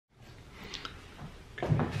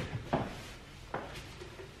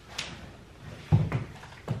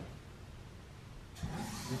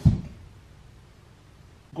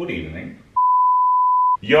Good evening.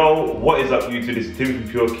 Yo, what is up YouTube? This is Tim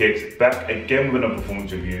from PureKicks, back again with another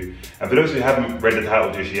performance review. And for those who haven't read the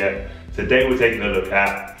title just yet, today we're taking a look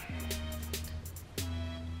at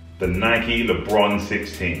the Nike Lebron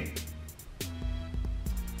 16.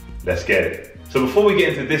 Let's get it. So before we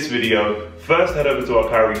get into this video, first head over to our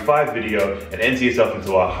Kyrie 5 video and enter yourself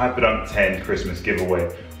into our Hyperdunk 10 Christmas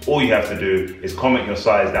giveaway. All you have to do is comment your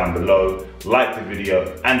size down below, like the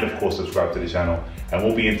video, and of course subscribe to the channel, and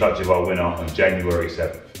we'll be in touch with our winner on January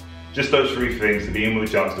 7th. Just those 3 things to be in with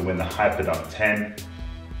a chance to win the Hyperdunk 10.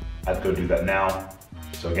 I'd go do that now.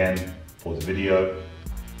 So again, pause the video,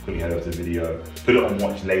 quickly head over to the video, put it on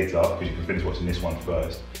watch later, because you can finish watching this one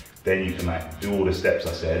first. Then you can do all the steps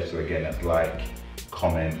I said. So again, that's like,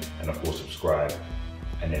 comment, and of course subscribe.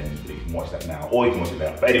 And then you can watch that now, or you can watch it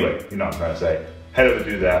later. But anyway, you know what I'm trying to say. Head over to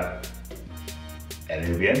do that, and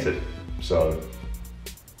it'll be entered. So,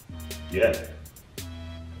 yeah.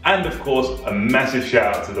 And of course, a massive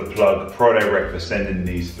shout out to the plug, Pro Direct, for sending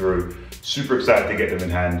these through. Super excited to get them in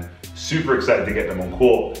hand, super excited to get them on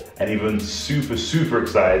court, and even super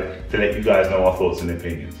excited to let you guys know our thoughts and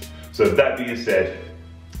opinions. So with that being said,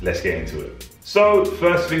 let's get into it. So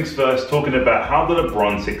first things first, talking about how the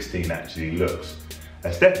Lebron 16 actually looks.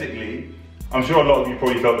 Aesthetically, I'm sure a lot of you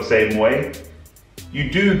probably felt the same way. You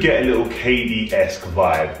do get a little KD-esque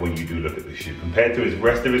vibe when you do look at the shoe. Compared to the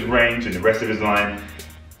rest of his range and the rest of his line,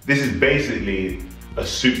 this is basically a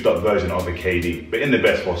souped up version of a KD, but in the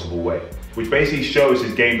best possible way, which basically shows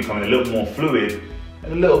his game becoming a little more fluid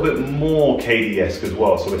and a little bit more KD-esque as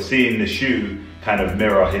well. So we're seeing the shoe kind of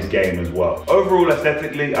mirror his game as well. Overall,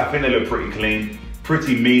 aesthetically, I think they look pretty clean,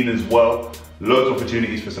 pretty mean as well. Loads of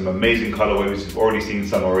opportunities for some amazing colorways. We've already seen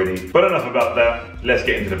some already. But enough about that, let's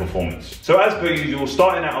get into the performance. So as per usual,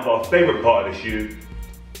 starting out with our favorite part of the shoe,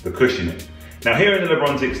 the cushioning. Now here in the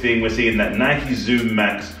Lebron 16, we're seeing that Nike Zoom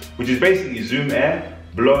Max, which is basically Zoom Air,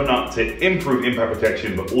 blown up to improve impact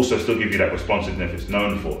protection, but also still give you that responsiveness it's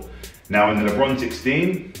known for. Now in the Lebron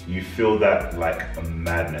 16, you feel that like a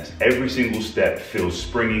madness. Every single step feels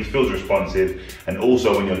springy, feels responsive, and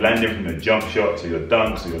also when you're landing from your jump shots or your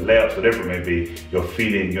dunks or your layups, whatever it may be, you're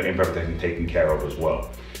feeling your impact protection taken care of as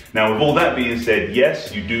well. Now with all that being said,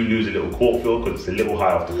 yes, you do lose a little court feel because it's a little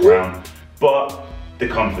high off the ground, but the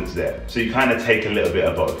comfort's there. So you kind of take a little bit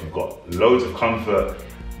of both. You've got loads of comfort,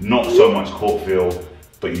 not so much court feel,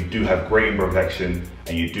 but you do have great impact protection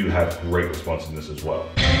and you do have great responsiveness as well.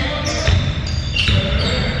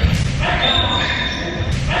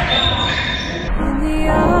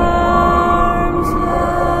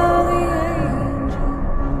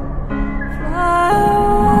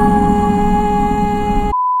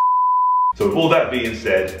 So with all that being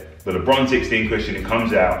said, the Lebron 16 cushioning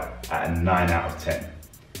comes out at a 9 out of 10.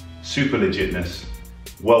 Super legitness,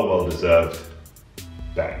 well deserved,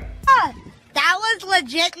 bang. That was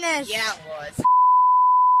legitness. Yeah, it was.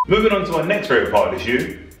 Moving on to our next favorite part of the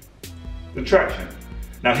shoe, the traction.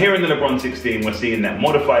 Now here in the Lebron 16, we're seeing that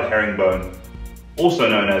modified herringbone, also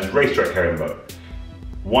known as racetrack herringbone.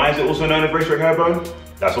 Why is it also known as racetrack herringbone?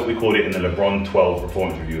 That's what we called it in the Lebron 12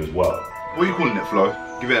 performance review as well. What are you calling it,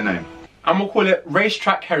 Flo? Give it a name. I'm gonna call it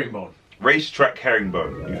racetrack herringbone. Racetrack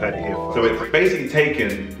herringbone, you've heard it here. So it's basically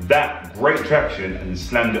taken that great traction and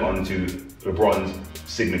slammed it onto LeBron's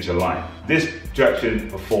signature line. This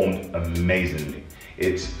traction performed amazingly.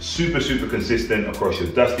 It's super consistent across your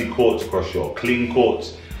dusty courts, across your clean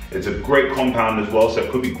courts. It's a great compound as well, so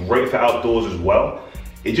it could be great for outdoors as well.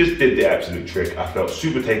 It just did the absolute trick. I felt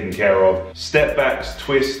super taken care of. Step backs,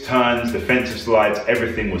 twists, turns, defensive slides,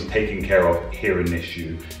 everything was taken care of here in this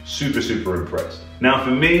shoe. Super impressed. Now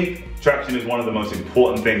for me, traction is one of the most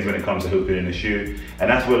important things when it comes to hooping in a shoe,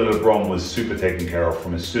 and that's where the Lebron was super taken care of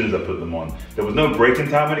from as soon as I put them on. There was no breaking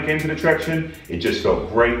time when it came to the traction. It just felt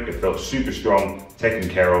great, it felt super strong, taken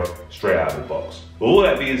care of straight out of the box. With all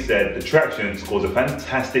that being said, the traction scores a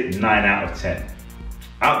fantastic 9 out of 10.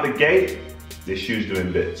 Out the gate, this shoe's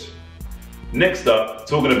doing bits. Next up,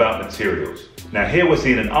 talking about materials. Now here we're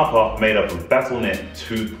seeing an upper made up of BattleKnit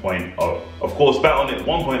 2.0. Of course, BattleKnit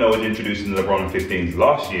 1.0 was introduced in the Lebron 15s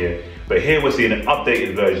last year, but here we're seeing an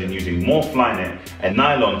updated version using more Flyknit and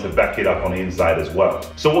nylon to back it up on the inside as well.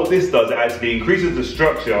 So what this does, it actually increases the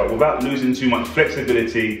structure without losing too much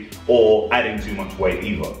flexibility or adding too much weight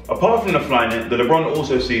either. Apart from the Flyknit, the Lebron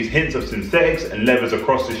also sees hints of synthetics and levers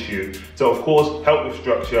across the shoe to of course help with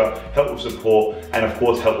structure, help with support, and of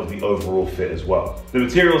course help with the overall fit as well. The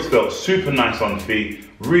materials felt super nice on feet,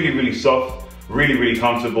 really soft, really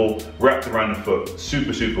comfortable, wrapped around the foot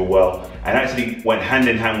super well, and actually went hand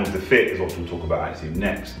in hand with the fit, is what we'll talk about actually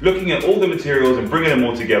next. Looking at all the materials and bringing them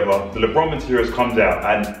all together, the Lebron materials comes out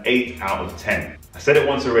at an 8 out of 10. I said it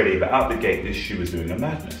once already, but out the gate, this shoe is doing a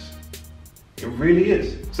madness. It really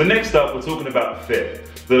is. So next up, we're talking about fit.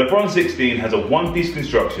 The LeBron 16 has a one-piece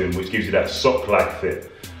construction, which gives you that sock-like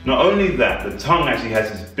fit. Not only that, the tongue actually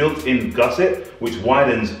has this built-in gusset, which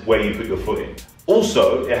widens where you put your foot in.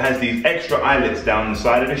 Also, it has these extra eyelets down the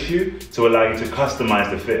side of the shoe to allow you to customize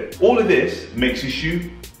the fit. All of this makes your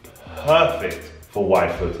shoe perfect for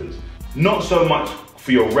wide footers. Not so much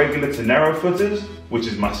for your regular to narrow footers, which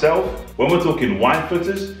is myself. When we're talking wide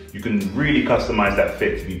footers, you can really customize that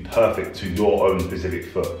fit to be perfect to your own specific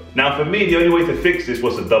foot. Now for me, the only way to fix this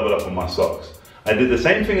was to double up on my socks. I did the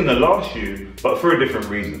same thing in the last shoe, but for a different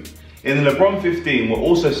reason. In the LeBron 15, we're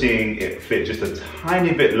also seeing it fit just a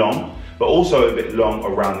tiny bit long, but also a bit long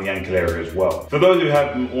around the ankle area as well. For those who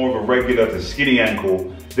have more of a regular to skinny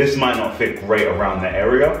ankle, this might not fit great around that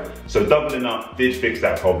area. So doubling up did fix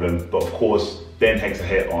that problem, but of course, then takes a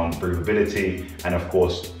hit on breathability and of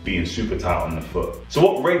course, being super tight on the foot. So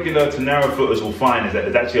what regular to narrow footers will find is that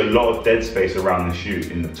there's actually a lot of dead space around the shoe,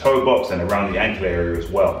 in the toe box and around the ankle area as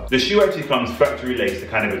well. The shoe actually comes factory laced to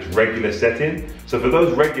kind of its regular setting. So for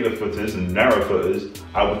those regular footers and narrow footers,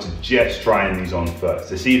 I would suggest trying these on first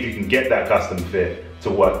to see if you can get that custom fit to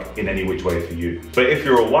work in any which way for you. But if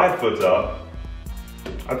you're a wide footer,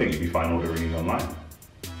 I think you'd be fine ordering these online.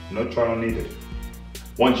 No trial needed.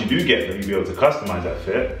 Once you do get them, you'll be able to customize that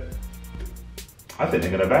fit. I think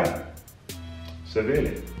they're gonna bang,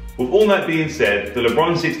 severely. With all that being said, the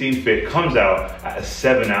LeBron 16 fit comes out at a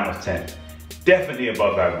 7 out of 10. Definitely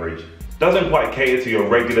above average. Doesn't quite cater to your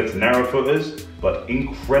regular to narrow footers, but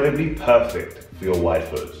incredibly perfect for your wide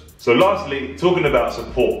footers. So lastly, talking about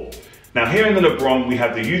support. Now here in the LeBron, we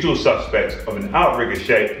have the usual suspects of an outrigger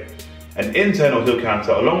shape, an internal heel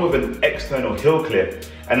counter along with an external heel clip,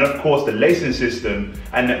 and of course the lacing system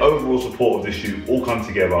and the overall support of the shoe all come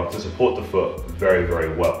together to support the foot very,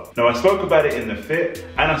 very well. Now I spoke about it in the fit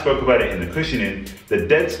and I spoke about it in the cushioning. The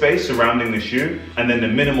dead space surrounding the shoe and then the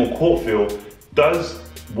minimal court feel does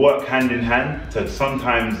work hand in hand to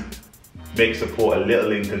sometimes make support a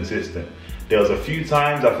little inconsistent. There was a few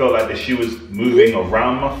times I felt like the shoe was moving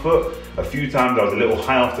around my foot. A few times I was a little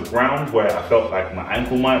high off the ground where I felt like my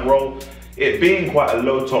ankle might roll. It being quite a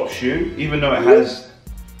low top shoe, even though it has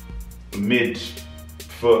mid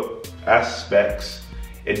foot aspects,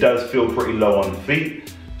 it does feel pretty low on the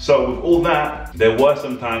feet. So with all that, there were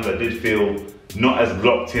some times I did feel not as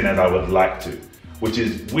locked in as I would like to, which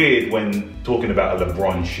is weird when talking about a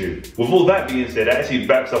LeBron shoe. With all that being said, it actually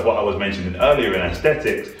backs up what I was mentioning earlier in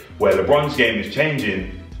aesthetics, where LeBron's game is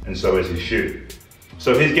changing and so is his shoe.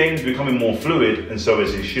 So his game is becoming more fluid and so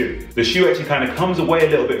is his shoe. The shoe actually kind of comes away a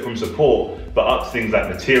little bit from support, but ups things like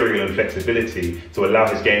material and flexibility to allow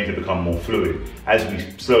his game to become more fluid as we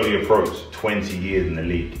slowly approach 20 years in the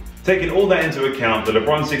league. Taking all that into account, the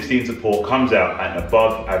LeBron 16 support comes out at an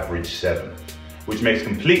above average 7, which makes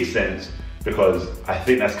complete sense because I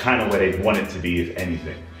think that's kind of where they want it to be, if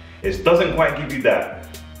anything. It doesn't quite give you that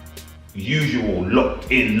usual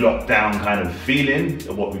locked in, locked down kind of feeling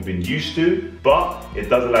of what we've been used to, but it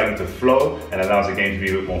does allow you to flow and allows the game to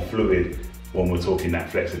be a bit more fluid when we're talking that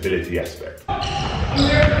flexibility aspect.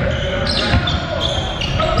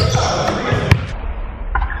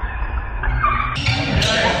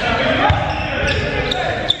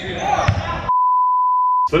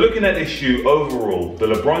 So looking at this shoe overall, the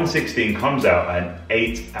LeBron 16 comes out at an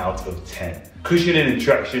 8 out of 10. Cushioning and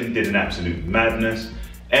traction did an absolute madness.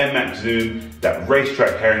 Air Max Zoom, that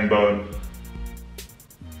racetrack herringbone,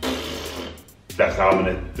 that's how I'm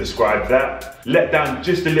gonna describe that. Let down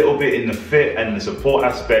just a little bit in the fit and the support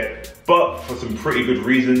aspect, but for some pretty good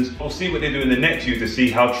reasons. We'll see what they do in the next shoe to see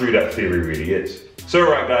how true that theory really is. So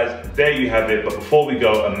alright guys, there you have it, but before we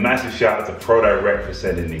go, a massive shout out to ProDirect for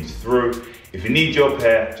sending these through. If you need your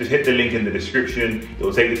pair, just hit the link in the description. It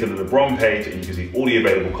will take you to the LeBron page and you can see all the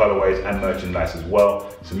available colorways and merchandise as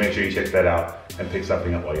well. So make sure you check that out and pick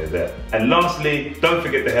something up while you're there. And lastly, don't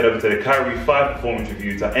forget to head over to the Kyrie 5 performance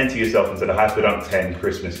review to enter yourself into the Hyperdunk 10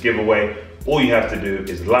 Christmas giveaway. All you have to do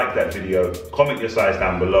is like that video, comment your size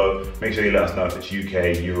down below, make sure you let us know if it's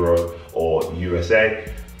UK, Euro, or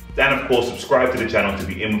USA. And of course, subscribe to the channel to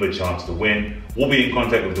be in with a chance to win. We'll be in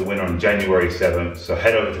contact with the winner on January 7th, so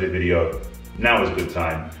head over to the video. Now is a good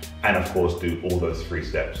time. And of course, do all those 3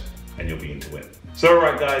 steps and you'll be in to win. So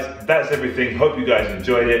alright guys, that's everything. Hope you guys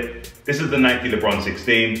enjoyed it. This is the Nike LeBron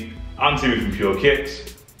 16. I'm Timmy from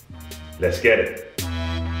PureKicks. Let's get it.